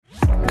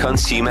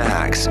Consumer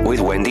Hacks with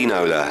Wendy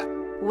Knowler.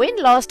 When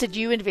last did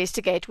you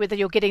investigate whether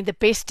you're getting the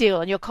best deal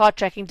on your car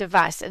tracking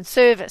device and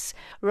service?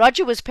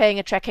 Roger was paying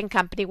a tracking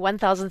company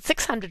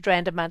 1,600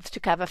 Rand a month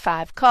to cover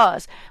 5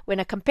 cars, when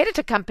a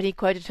competitor company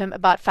quoted him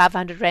about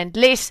 500 Rand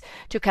less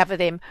to cover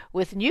them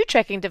with new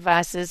tracking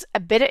devices, a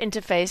better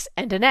interface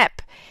and an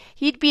app.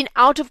 He'd been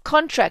out of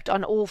contract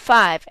on all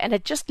 5 and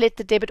had just let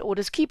the debit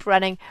orders keep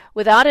running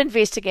without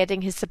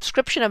investigating his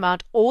subscription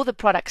amount or the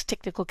product's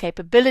technical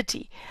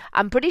capability.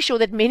 I'm pretty sure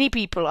that many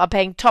people are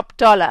paying top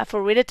dollar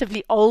for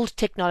relatively old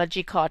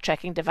technology car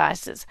tracking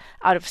devices.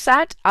 Out of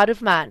sight, out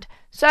of mind.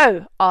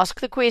 So, ask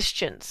the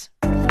questions.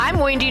 I'm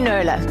Wendy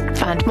Knowler.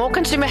 Find more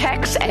consumer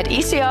hacks at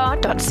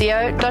ecr.co.za.